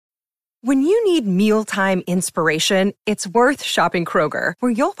When you need mealtime inspiration, it's worth shopping Kroger,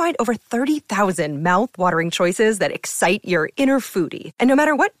 where you'll find over 30,000 mouth-watering choices that excite your inner foodie. And no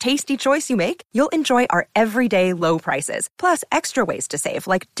matter what tasty choice you make, you'll enjoy our everyday low prices, plus extra ways to save,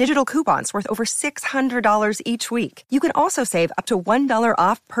 like digital coupons worth over $600 each week. You can also save up to $1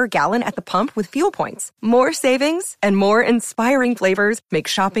 off per gallon at the pump with fuel points. More savings and more inspiring flavors make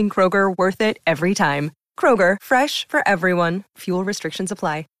shopping Kroger worth it every time. Kroger, fresh for everyone. Fuel restrictions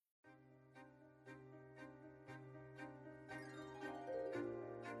apply.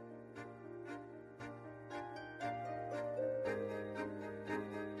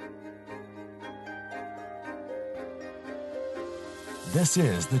 This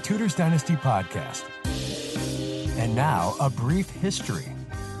is the Tudors Dynasty Podcast. And now, a brief history.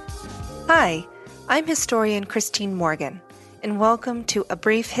 Hi, I'm historian Christine Morgan, and welcome to A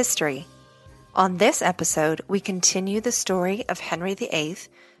Brief History. On this episode, we continue the story of Henry VIII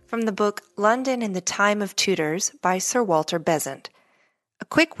from the book London in the Time of Tudors by Sir Walter Besant. A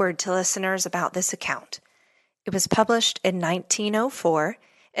quick word to listeners about this account. It was published in 1904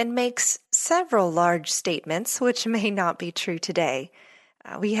 and makes several large statements which may not be true today.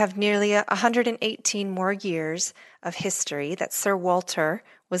 We have nearly 118 more years of history that Sir Walter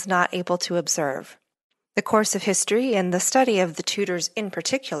was not able to observe. The course of history and the study of the Tudors in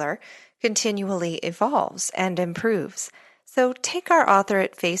particular continually evolves and improves, so take our author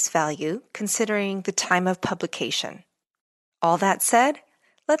at face value considering the time of publication. All that said,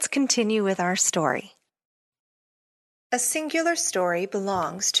 let's continue with our story. A singular story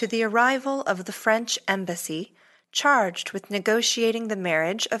belongs to the arrival of the French embassy charged with negotiating the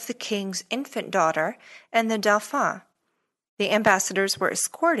marriage of the king's infant daughter and the Dauphin. The ambassadors were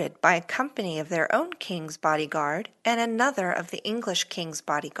escorted by a company of their own king's bodyguard and another of the English king's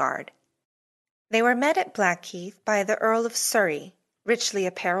bodyguard. They were met at Blackheath by the Earl of Surrey, richly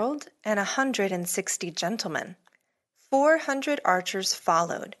apparelled, and 160 gentlemen. 400 archers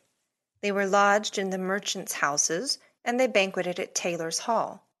followed. They were lodged in the merchants' houses, and they banqueted at Taylor's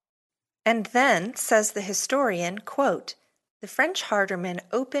Hall. And then, says the historian, quote, the French hardermen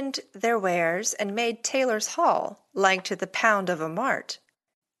opened their wares and made Taylor's Hall like to the pound of a mart.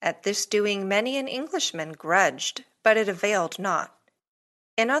 At this doing many an Englishman grudged, but it availed not.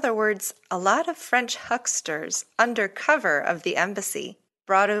 In other words, a lot of French hucksters, under cover of the embassy,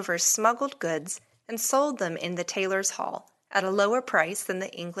 brought over smuggled goods and sold them in the Taylor's Hall at a lower price than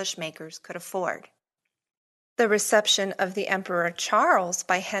the English makers could afford. The reception of the Emperor Charles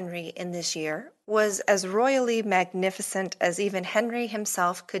by Henry in this year was as royally magnificent as even Henry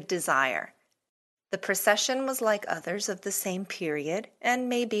himself could desire. The procession was like others of the same period and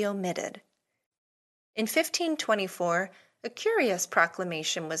may be omitted. In 1524, a curious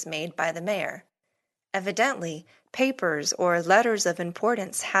proclamation was made by the mayor. Evidently, papers or letters of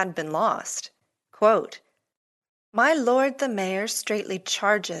importance had been lost. Quote, My lord the mayor straitly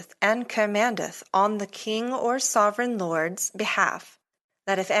chargeth and commandeth on the king or sovereign lord's behalf,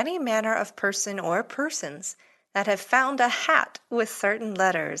 that if any manner of person or persons that have found a hat with certain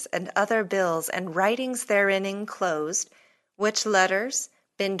letters and other bills and writings therein enclosed, which letters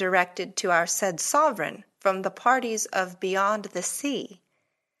been directed to our said sovereign from the parties of beyond the sea,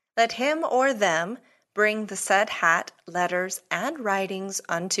 let him or them bring the said hat, letters, and writings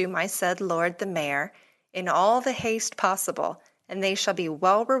unto my said lord the mayor, in all the haste possible, and they shall be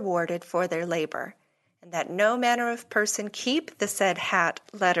well rewarded for their labor, and that no manner of person keep the said hat,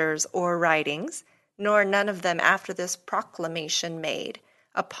 letters, or writings, nor none of them after this proclamation made,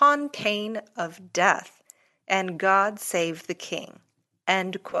 upon pain of death, and God save the king.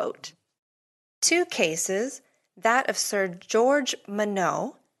 End quote. Two cases, that of Sir George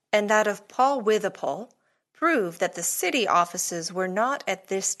Monod and that of Paul Witherpool, prove that the city offices were not at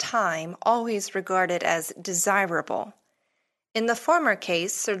this time always regarded as desirable. In the former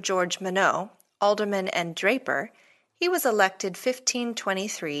case, Sir George Monod, alderman and draper, he was elected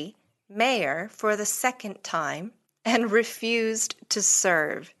 1523 mayor for the second time and refused to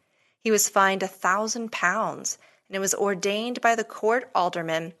serve. He was fined £1,000, and it was ordained by the court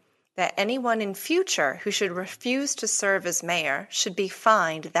aldermen that anyone in future who should refuse to serve as mayor should be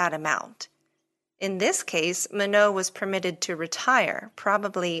fined that amount. In this case, Monod was permitted to retire,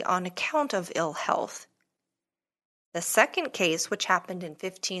 probably on account of ill health. The second case, which happened in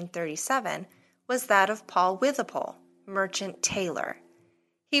 1537, was that of Paul Witherpool, merchant tailor.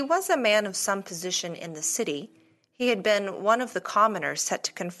 He was a man of some position in the city. He had been one of the commoners set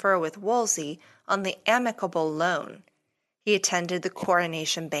to confer with Wolsey on the amicable loan. He attended the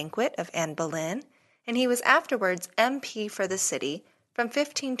coronation banquet of Anne Boleyn, and he was afterwards MP for the city from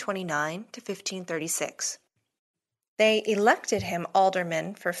 1529 to 1536. They elected him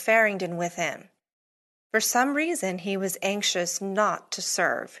alderman for Faringdon Within. For some reason, he was anxious not to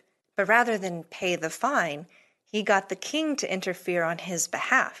serve, but rather than pay the fine, he got the king to interfere on his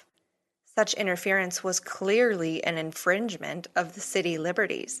behalf. Such interference was clearly an infringement of the city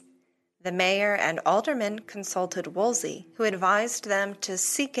liberties. The mayor and aldermen consulted Wolsey, who advised them to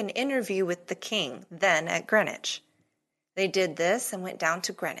seek an interview with the king, then at Greenwich. They did this and went down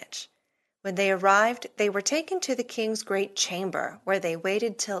to Greenwich. When they arrived, they were taken to the king's great chamber, where they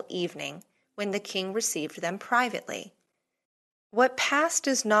waited till evening, when the king received them privately. What passed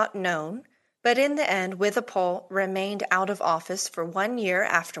is not known, but in the end Witherpole remained out of office for 1 year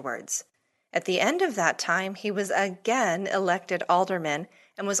afterwards. At the end of that time he was again elected alderman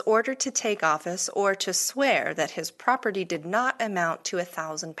and was ordered to take office or to swear that his property did not amount to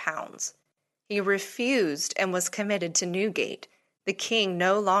 £1,000. He refused and was committed to Newgate, the king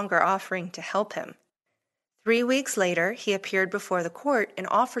no longer offering to help him. 3 weeks later, he appeared before the court and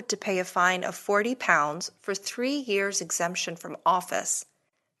offered to pay a fine of £40 for 3 years' exemption from office.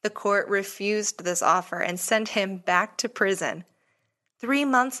 The court refused this offer and sent him back to prison. 3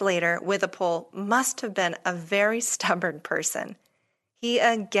 months later, Witherpole must have been a very stubborn person. He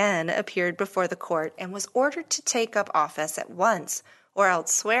again appeared before the court and was ordered to take up office at once, or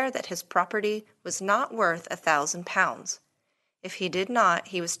else swear that his property was not worth £1,000. If he did not,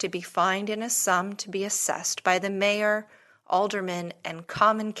 he was to be fined in a sum to be assessed by the mayor, aldermen, and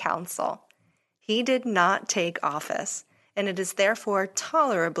common council. He did not take office, and it is therefore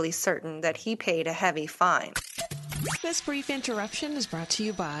tolerably certain that he paid a heavy fine. This brief interruption is brought to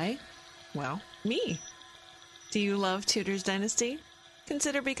you by, well, me. Do you love Tudors Dynasty?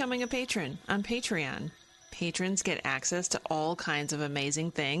 Consider becoming a patron on Patreon. Patrons get access to all kinds of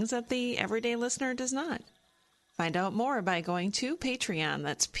amazing things that the everyday listener does not. Find out more by going to Patreon,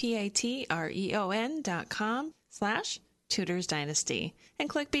 that's patreon.com/Tudors Dynasty, and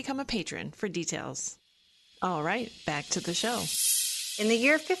click Become a Patron for details. All right, back to the show. In the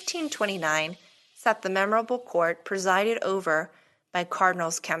year 1529, sat the memorable court presided over by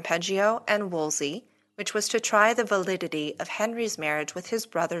Cardinals Campeggio and Wolsey, which was to try the validity of Henry's marriage with his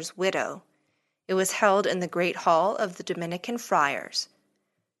brother's widow. It was held in the Great Hall of the Dominican Friars.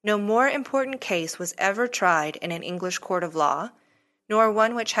 No more important case was ever tried in an English court of law, nor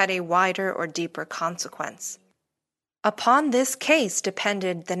one which had a wider or deeper consequence. Upon this case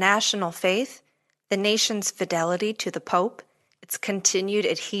depended the national faith, the nation's fidelity to the Pope, its continued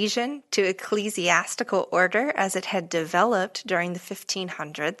adhesion to ecclesiastical order as it had developed during the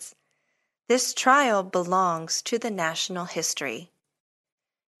 1500s. This trial belongs to the national history.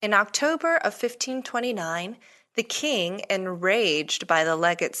 In October of 1529, the king, enraged by the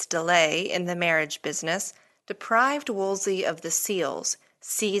legate's delay in the marriage business, deprived Wolsey of the seals,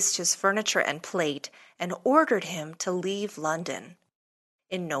 seized his furniture and plate, and ordered him to leave London.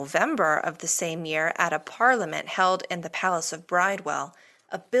 In November of the same year, at a parliament held in the Palace of Bridewell,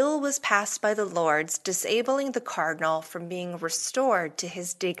 a bill was passed by the Lords disabling the cardinal from being restored to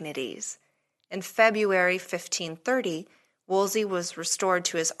his dignities. In February 1530, Wolsey was restored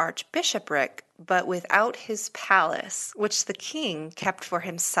to his archbishopric, but without his palace, which the king kept for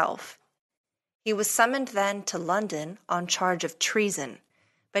himself. He was summoned then to London on charge of treason,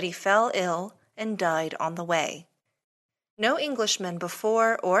 but he fell ill and died on the way. No Englishman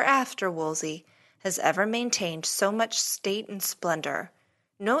before or after Wolsey has ever maintained so much state and splendor.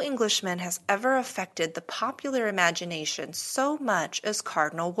 No Englishman has ever affected the popular imagination so much as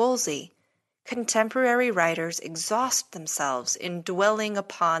Cardinal Wolsey. Contemporary writers exhaust themselves in dwelling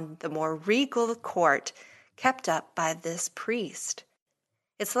upon the more regal court kept up by this priest.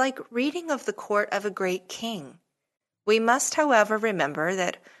 It's like reading of the court of a great king. We must, however, remember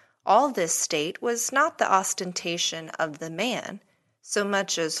that all this state was not the ostentation of the man, so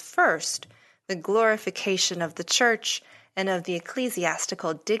much as first the glorification of the church and of the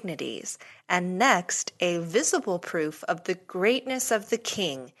ecclesiastical dignities, and next a visible proof of the greatness of the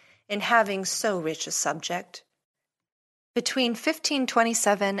king in having so rich a subject. Between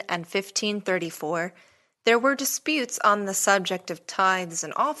 1527 and 1534, there were disputes on the subject of tithes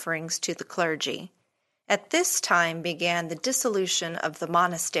and offerings to the clergy. At this time began the dissolution of the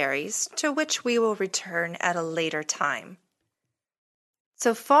monasteries, to which we will return at a later time.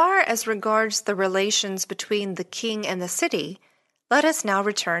 So far as regards the relations between the king and the city, let us now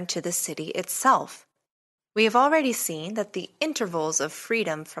return to the city itself. We have already seen that the intervals of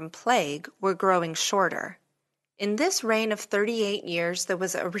freedom from plague were growing shorter. In this reign of 38 years, there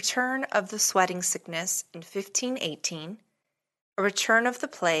was a return of the sweating sickness in 1518, a return of the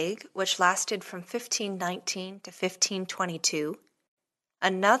plague, which lasted from 1519 to 1522,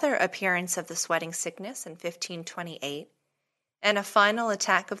 another appearance of the sweating sickness in 1528, and a final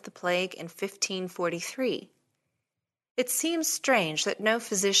attack of the plague in 1543. It seems strange that no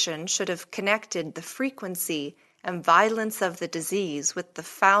physician should have connected the frequency and violence of the disease with the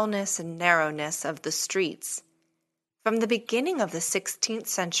foulness and narrowness of the streets. From the beginning of the 16th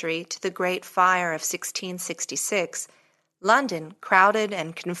century to the Great Fire of 1666, London, crowded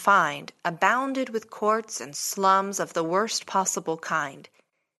and confined, abounded with courts and slums of the worst possible kind.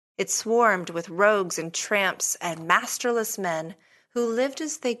 It swarmed with rogues and tramps and masterless men who lived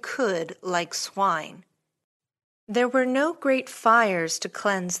as they could like swine. There were no great fires to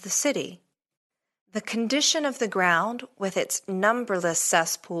cleanse the city. The condition of the ground, with its numberless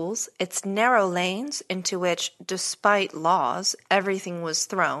cesspools, its narrow lanes into which, despite laws, everything was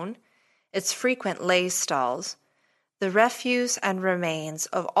thrown, its frequent lay stalls, the refuse and remains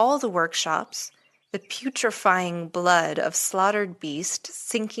of all the workshops, the putrefying blood of slaughtered beasts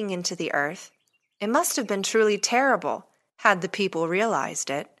sinking into the earth, it must have been truly terrible had the people realized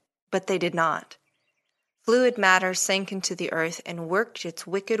it, but they did not. Fluid matter sank into the earth and worked its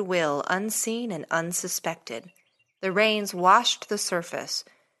wicked will unseen and unsuspected. The rains washed the surface.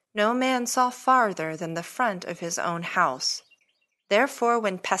 No man saw farther than the front of his own house. Therefore,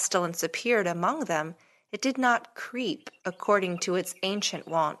 when pestilence appeared among them, it did not creep according to its ancient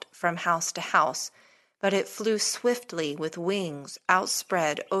wont from house to house, but it flew swiftly with wings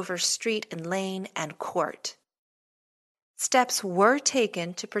outspread over street and lane and court. Steps were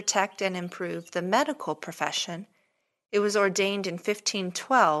taken to protect and improve the medical profession. It was ordained in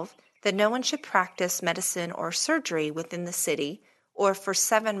 1512 that no one should practice medicine or surgery within the city or for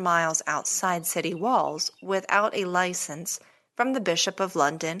 7 miles outside city walls without a license from the Bishop of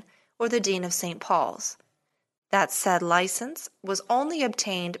London or the Dean of St. Paul's. That said license was only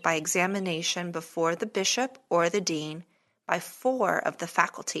obtained by examination before the bishop or the dean by 4 of the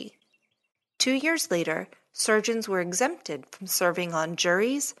faculty. 2 years later, surgeons were exempted from serving on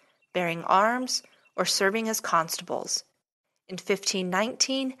juries, bearing arms, or serving as constables. In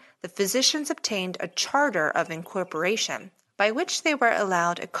 1519, the physicians obtained a charter of incorporation by which they were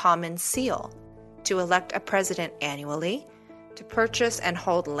allowed a common seal, to elect a president annually, to purchase and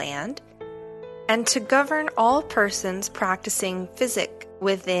hold land, and to govern all persons practicing physic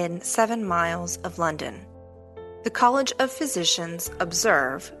within 7 miles of London. The College of Physicians,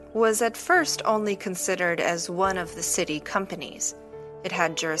 observe, was at first only considered as one of the city companies. It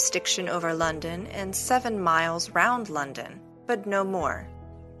had jurisdiction over London and 7 miles round London, but no more.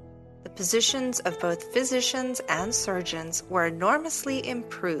 The positions of both physicians and surgeons were enormously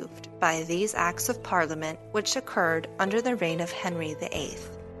improved by these acts of Parliament which occurred under the reign of Henry VIII.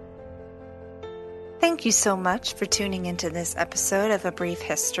 Thank you so much for tuning into this episode of A Brief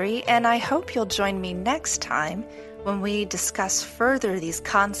History, and I hope you'll join me next time when we discuss further these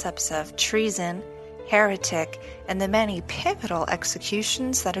concepts of treason, heretic, and the many pivotal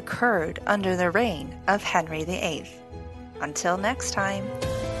executions that occurred under the reign of Henry VIII. Until next time.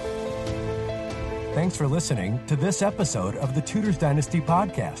 Thanks for listening to this episode of the Tudors Dynasty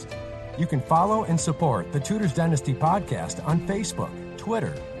Podcast. You can follow and support the Tudors Dynasty Podcast on Facebook,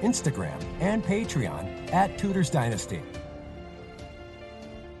 Twitter, Instagram, and Patreon @Tudors Dynasty.